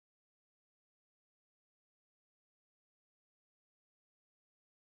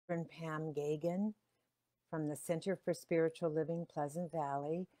Pam Geagan from the Center for Spiritual Living Pleasant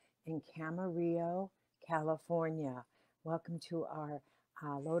Valley in Camarillo, California. Welcome to our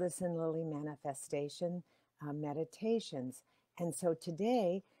Lotus and Lily manifestation meditations. And so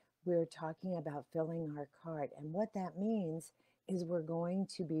today we're talking about filling our cart. And what that means is we're going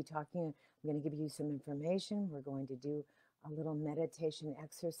to be talking, I'm going to give you some information. We're going to do a little meditation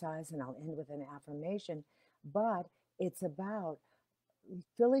exercise, and I'll end with an affirmation. But it's about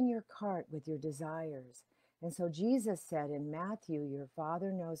filling your cart with your desires. And so Jesus said in Matthew, your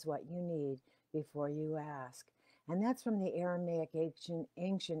Father knows what you need before you ask. And that's from the Aramaic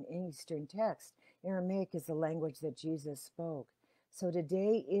ancient Eastern text. Aramaic is the language that Jesus spoke. So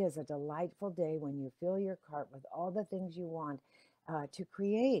today is a delightful day when you fill your cart with all the things you want to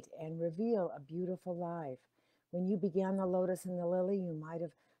create and reveal a beautiful life. When you began the Lotus and the Lily, you might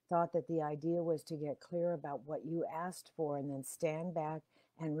have thought that the idea was to get clear about what you asked for and then stand back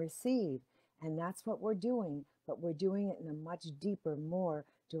and receive. And that's what we're doing, but we're doing it in a much deeper, more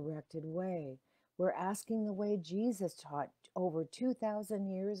directed way. We're asking the way Jesus taught over 2,000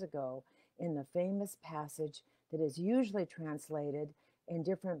 years ago in the famous passage that is usually translated in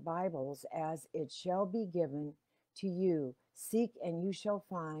different Bibles as, "It shall be given to you. Seek and you shall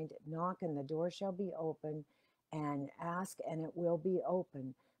find. Knock and the door shall be open. And ask and it will be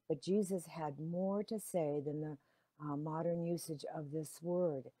open." But Jesus had more to say than the modern usage of this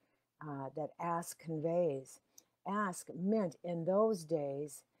word that ask conveys. Ask meant in those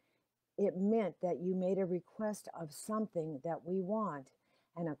days, it meant that you made a request of something that we want.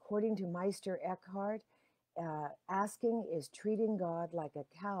 And according to Meister Eckhart, asking is treating God like a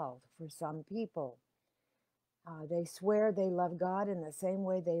cow for some people. They swear they love God in the same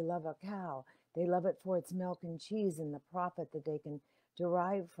way they love a cow. They love it for its milk and cheese and the profit that they can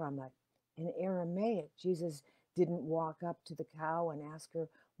derive from it. In Aramaic, Jesus didn't walk up to the cow and ask her,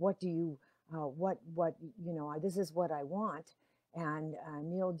 "What do you, this is what I want." And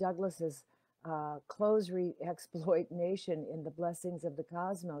Neil Douglas's close exploitation in The Blessings of the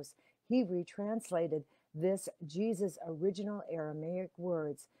Cosmos, he retranslated this Jesus' original Aramaic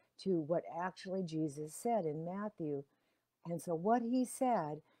words to what actually Jesus said in Matthew. And so what he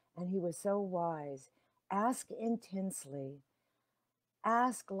said, and he was so wise, ask intensely,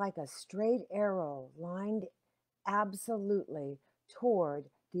 ask like a straight arrow lined absolutely toward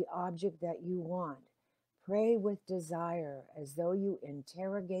the object that you want. Pray with desire as though you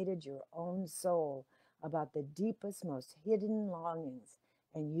interrogated your own soul about the deepest, most hidden longings,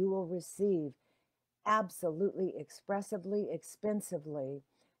 and you will receive absolutely, expressively, expensively,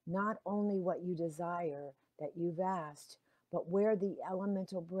 not only what you desire that you've asked, but where the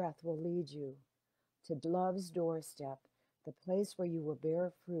elemental breath will lead you to love's doorstep, the place where you will bear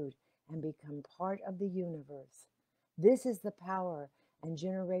fruit and become part of the universe. This is the power and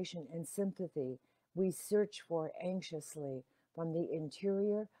generation and sympathy we search for anxiously from the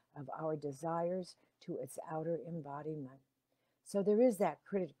interior of our desires to its outer embodiment. So there is that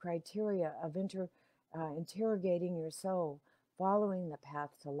criteria of interrogating your soul, following the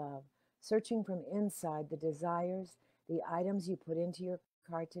path to love, searching from inside the desires. The items you put into your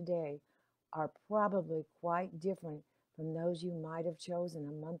cart today are probably quite different from those you might have chosen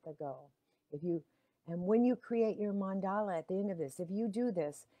a month ago. And when you create your mandala at the end of this, if you do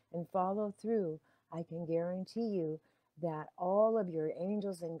this and follow through, I can guarantee you that all of your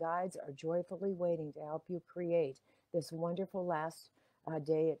angels and guides are joyfully waiting to help you create this wonderful last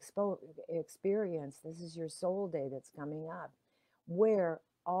day experience. This is your soul day that's coming up, where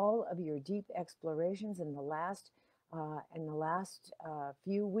all of your deep explorations in the last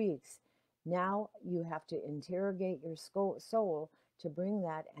few weeks, now you have to interrogate your soul to bring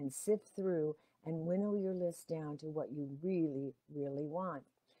that and sift through and winnow your list down to what you really, really want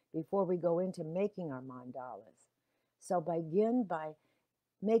before we go into making our mandalas. So begin by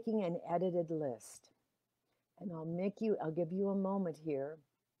making an edited list. And I'll give you a moment here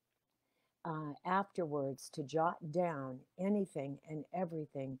afterwards to jot down anything and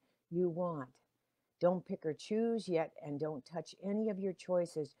everything you want. Don't pick or choose yet, and don't touch any of your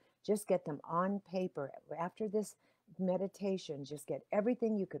choices. Just get them on paper. After this meditation, just get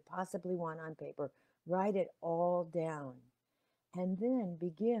everything you could possibly want on paper. Write it all down. And then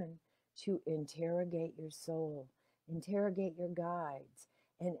begin to interrogate your soul, interrogate your guides,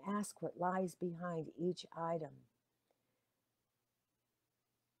 and ask what lies behind each item.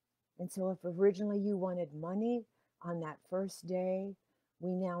 And so if originally you wanted money on that first day,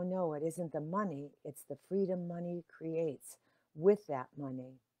 we now know it isn't the money, it's the freedom money creates with that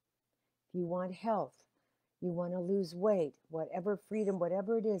money. If you want health, you want to lose weight, whatever freedom,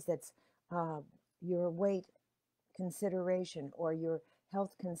 whatever it is that's your weight consideration or your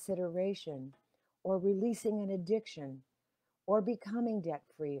health consideration, or releasing an addiction, or becoming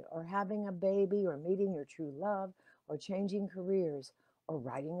debt-free, or having a baby, or meeting your true love, or changing careers, or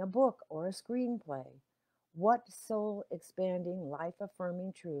writing a book or a screenplay. What soul-expanding,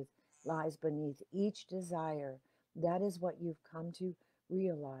 life-affirming truth lies beneath each desire? That is what you've come to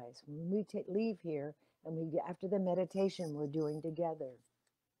realize. When we leave here and after the meditation we're doing together,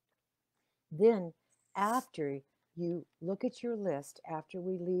 then after you look at your list, after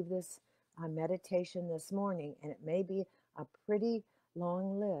we leave this meditation this morning, and it may be a pretty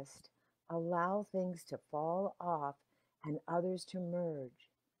long list, allow things to fall off and others to merge.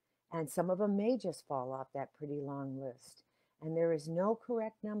 And some of them may just fall off that pretty long list. And there is no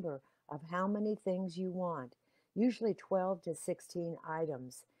correct number of how many things you want. Usually 12 to 16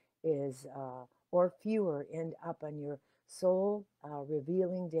 items is, or fewer, end up on your soul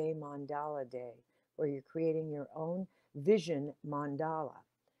revealing day mandala day, where you're creating your own vision mandala.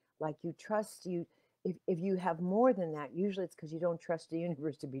 Like you trust you, if you have more than that, usually it's because you don't trust the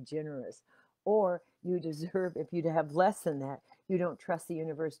universe to be generous. Or you deserve, if you have less than that, you don't trust the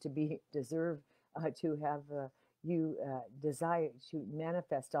universe to deserve to have you desire to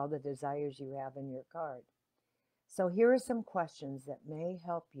manifest all the desires you have in your card. So here are some questions that may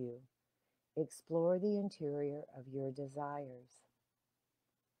help you explore the interior of your desires.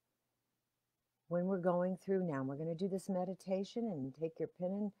 When we're going through now, we're going to do this meditation, and take your pen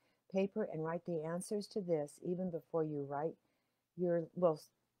and paper and write the answers to this even before you write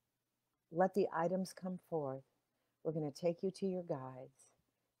let the items come forth. We're going to take you to your guides,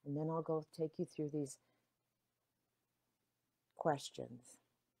 and then I'll go take you through these questions.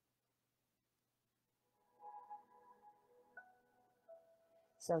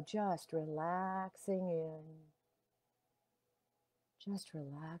 So just relaxing in, just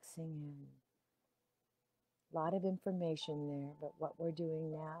relaxing in. A lot of information there, but what we're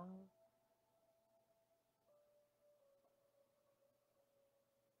doing now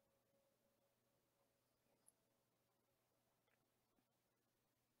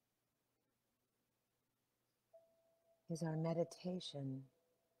is our meditation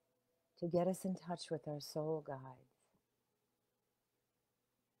to get us in touch with our soul guides.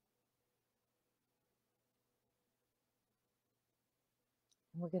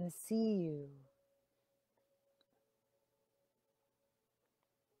 And we're going to see you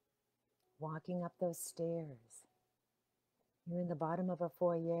walking up those stairs. You're in the bottom of a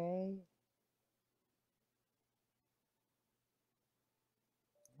foyer.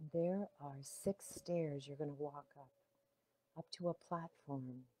 And there are 6 stairs you're going to walk up to a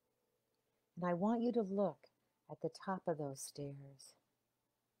platform. And I want you to look at the top of those stairs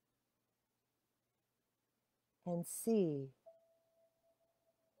and see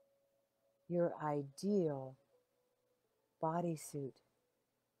your ideal bodysuit,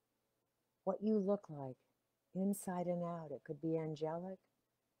 what you look like inside and out. It could be angelic.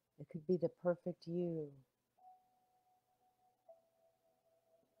 It could be the perfect you.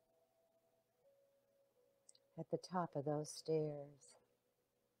 At the top of those stairs.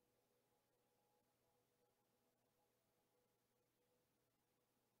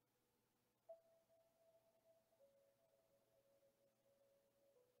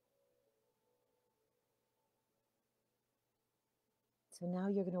 So now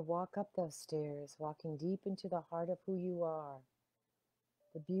you're going to walk up those stairs, walking deep into the heart of who you are,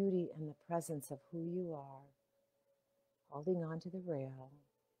 the beauty and the presence of who you are, holding on to the rail,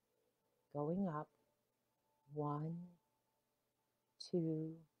 going up, 1,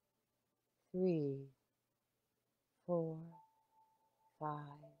 2, 3, 4, 5,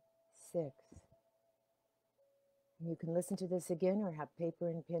 6. And you can listen to this again or have paper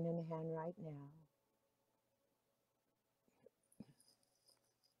and pen in hand right now.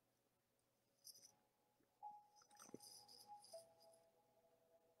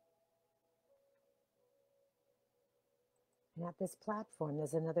 And at this platform,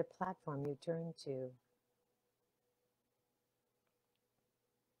 there's another platform you turn to.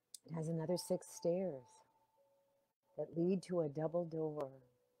 It has another 6 stairs that lead to a double door.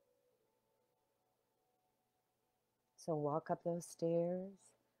 So walk up those stairs,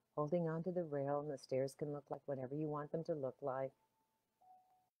 holding onto the rail, and the stairs can look like whatever you want them to look like.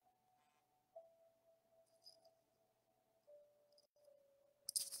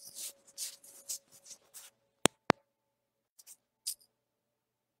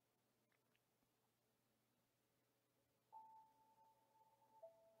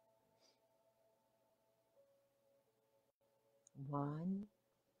 One,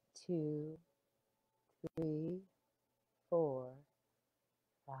 2, 3, 4,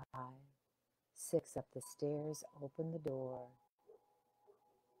 5, 6 up the stairs, open the door.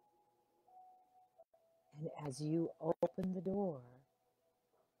 And as you open the door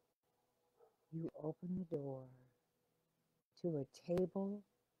to a table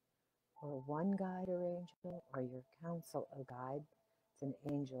where one guide or angel or your council of guides and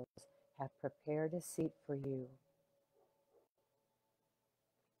angels have prepared a seat for you.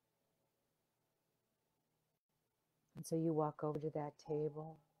 And so you walk over to that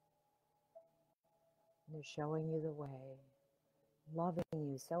table and they're showing you the way, loving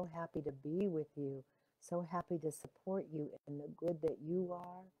you, so happy to be with you, so happy to support you in the good that you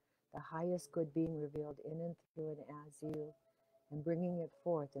are, the highest good being revealed in and through and as you, and bringing it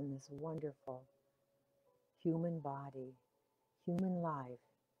forth in this wonderful human body, human life,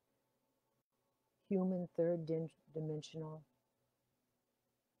 human third dimensional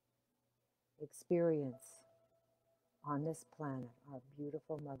experience on this planet, our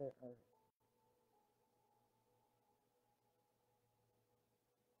beautiful Mother Earth.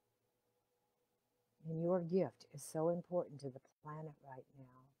 And your gift is so important to the planet right now.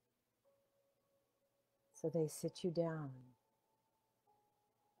 So they sit you down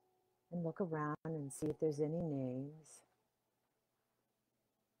and look around and see if there's any names.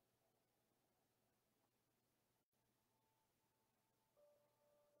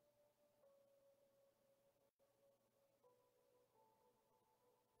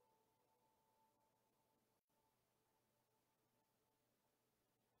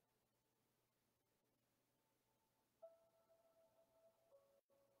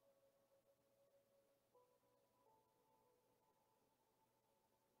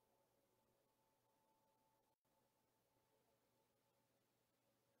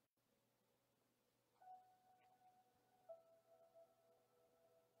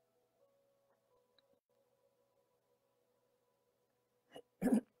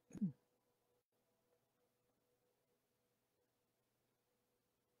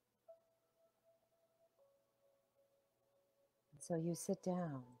 So you sit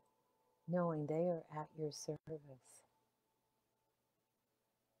down knowing they are at your service.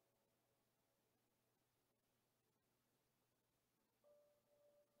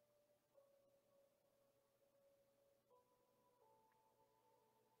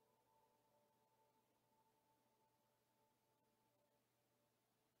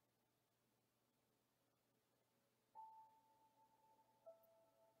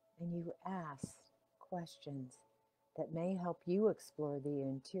 And you ask questions that may help you explore the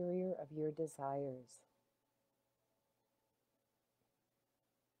interior of your desires.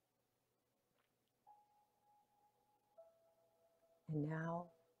 And now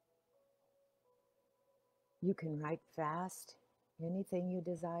you can write fast. Anything you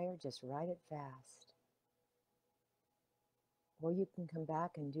desire, just write it fast. Or you can come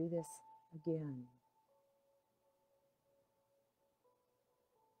back and do this again.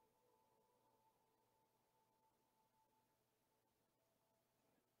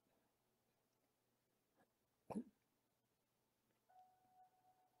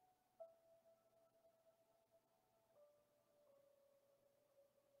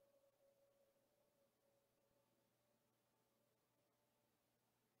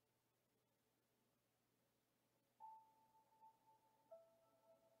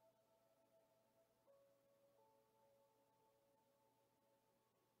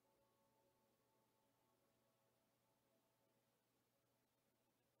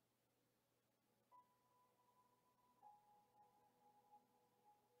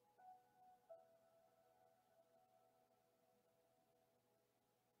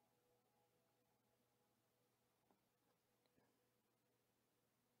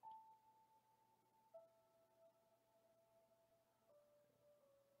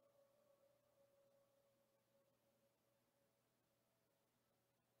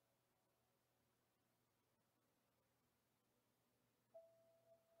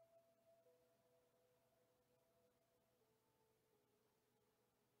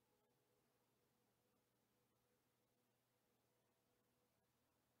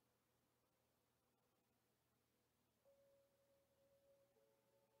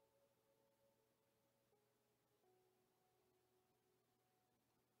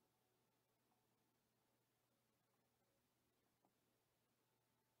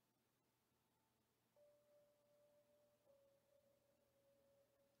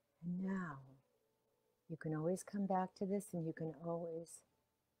 And now you can always come back to this and you can always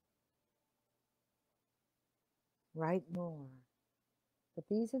write more. But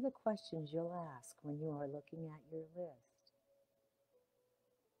these are the questions you'll ask when you are looking at your list.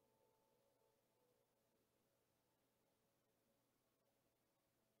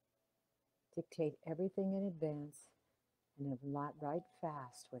 Dictate everything in advance and write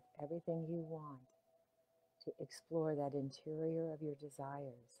fast with everything you want. to explore that interior of your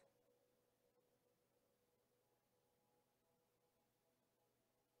desires.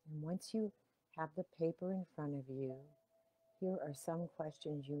 And once you have the paper in front of you, here are some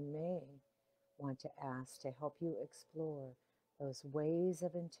questions you may want to ask to help you explore those ways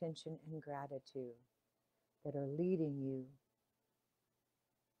of intention and gratitude that are leading you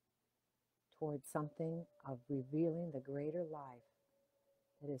towards something of revealing the greater life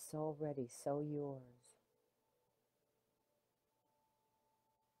that is already so yours.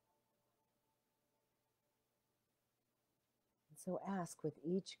 And so ask with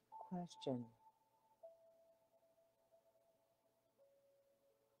each question,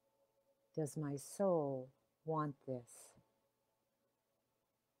 does my soul want this?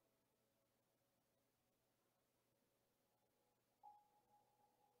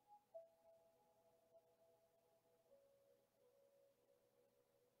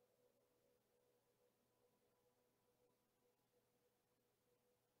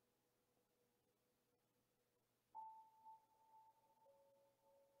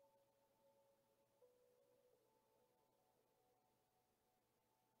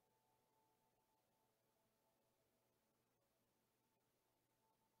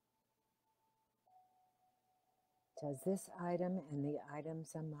 Does this item and the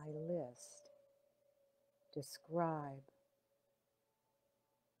items on my list describe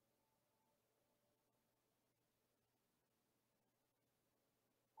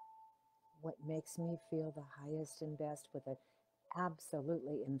what makes me feel the highest and best with an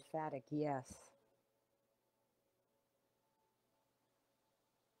absolutely emphatic yes?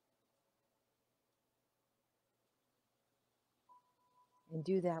 And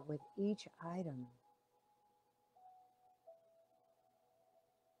do that with each item.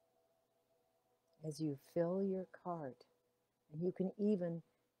 As you fill your cart, and you can even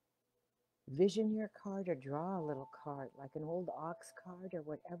vision your cart or draw a little cart, like an old ox cart or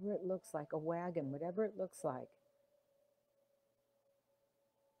whatever it looks like, a wagon, whatever it looks like.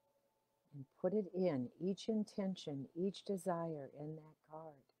 And put it in, each intention, each desire in that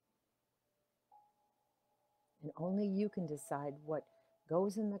cart. And only you can decide what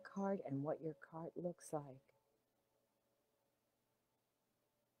goes in the cart and what your cart looks like.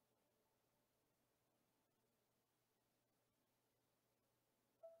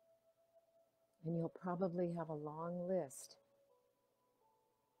 And you'll probably have a long list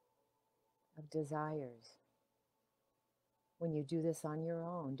of desires when you do this on your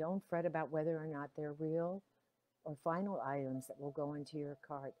own. Don't fret about whether or not they're real or final items that will go into your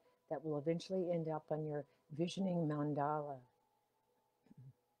cart that will eventually end up on your visioning mandala.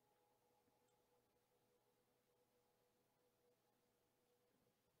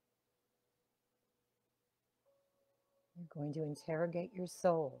 You're going to interrogate your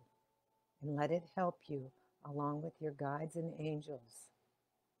soul and let it help you along with your guides and angels.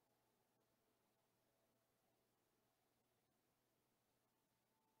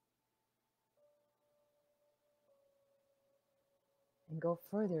 And go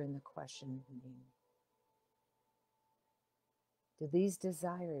further in the questioning. Do these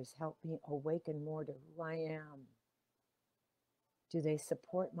desires help me awaken more to who I am? Do they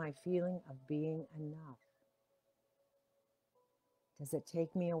support my feeling of being enough? Does it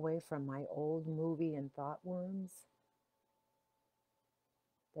take me away from my old movie and thought worms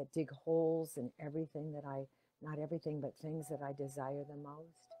that dig holes in everything that not everything, but things that I desire the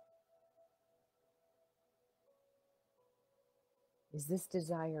most? Is this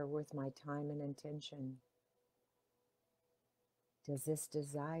desire worth my time and attention? Does this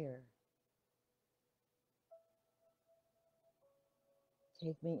desire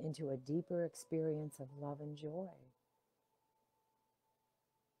take me into a deeper experience of love and joy?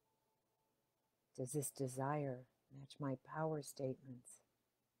 Does this desire match my power statements?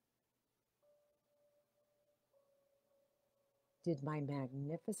 Did my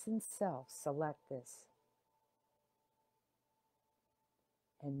magnificent self select this?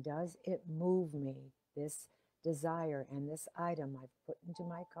 And does it move me, this desire and this item I've put into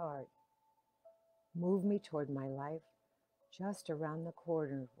my cart, move me toward my life just around the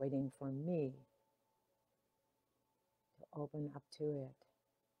corner, waiting for me to open up to it?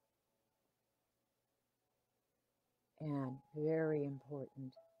 And very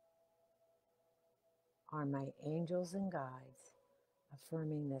important, are my angels and guides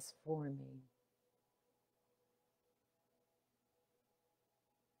affirming this for me?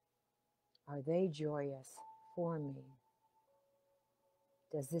 Are they joyous for me?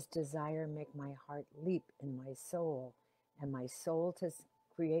 Does this desire make my heart leap in my soul, and my soul to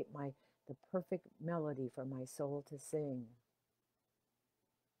create the perfect melody for my soul to sing?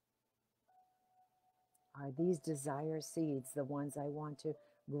 Are these desire seeds the ones I want to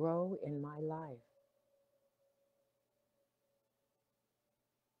grow in my life?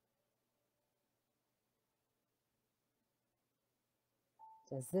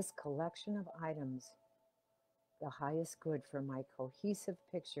 Does this collection of items the highest good for my cohesive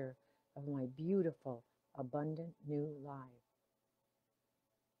picture of my beautiful, abundant new life?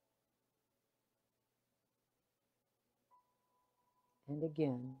 And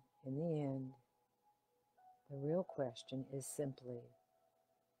again, in the end, the real question is simply,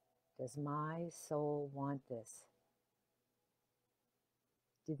 does my soul want this?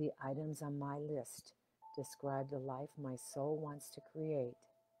 Do the items on my list describe the life my soul wants to create?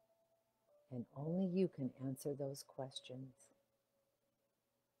 And only you can answer those questions.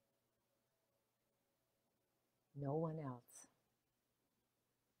 No one else.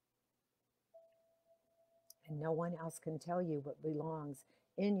 And no one else can tell you what belongs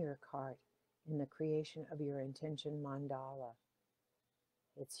in your cart in the creation of your intention mandala.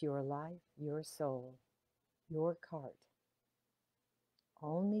 It's your life, your soul, your cart.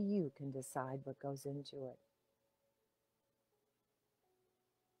 Only you can decide what goes into it.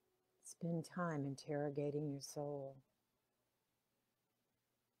 Spend time interrogating your soul.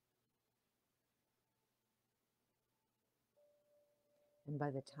 And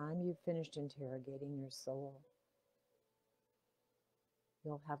by the time you've finished interrogating your soul,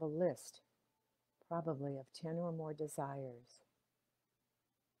 you'll have a list, probably of 10 or more desires.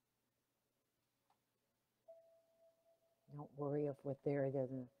 Don't worry if what they're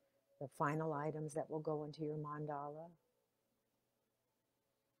the final items that will go into your mandala.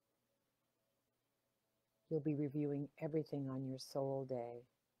 You'll be reviewing everything on your soul day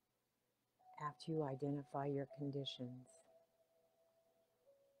after you identify your conditions.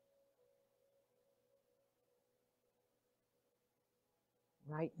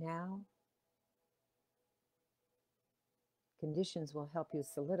 Right now, conditions will help you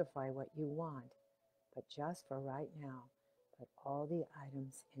solidify what you want, but just for right now, put all the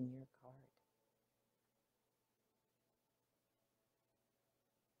items in your cart.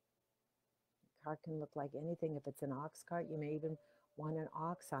 The cart can look like anything. If it's an ox cart, you may even want an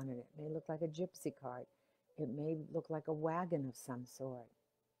ox on it. It may look like a gypsy cart. It may look like a wagon of some sort.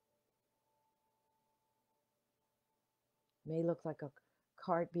 It may look like a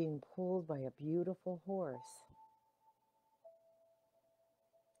cart being pulled by a beautiful horse.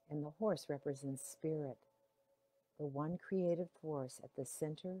 And the horse represents spirit, the one creative force at the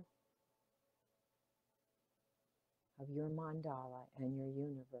center of your mandala and your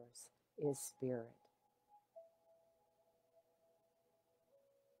universe is spirit.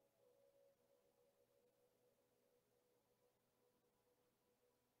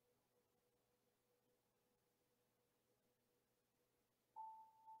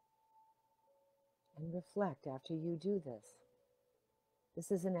 And reflect after you do this.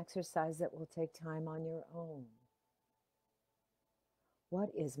 This is an exercise that will take time on your own. What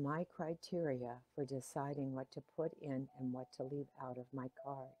is my criteria for deciding what to put in and what to leave out of my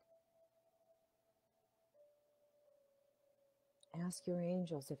card? Ask your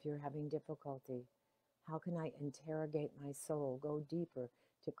angels if you're having difficulty. How can I interrogate my soul, go deeper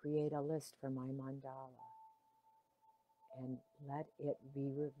to create a list for my mandala? And let it be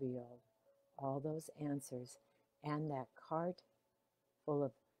revealed. All those answers and that cart full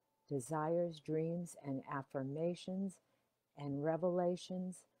of desires, dreams, and affirmations and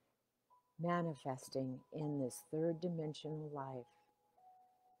revelations manifesting in this third dimensional life.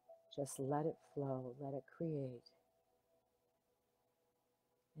 Just let it flow, let it create.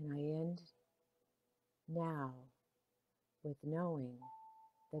 And I end now with knowing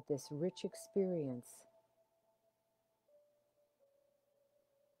that this rich experience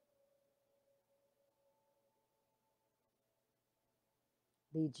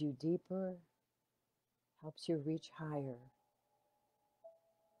leads you deeper, helps you reach higher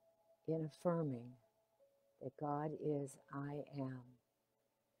in affirming that God is I am.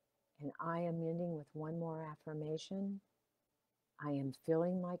 And I am ending with one more affirmation. I am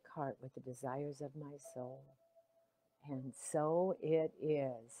filling my cart with the desires of my soul. And so it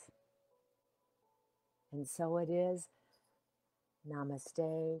is. And so it is.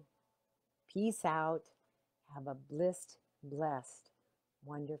 Namaste. Peace out. Have a blessed,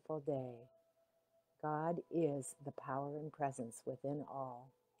 wonderful day. God is the power and presence within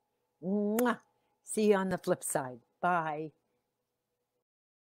all. Mwah! See you on the flip side. Bye.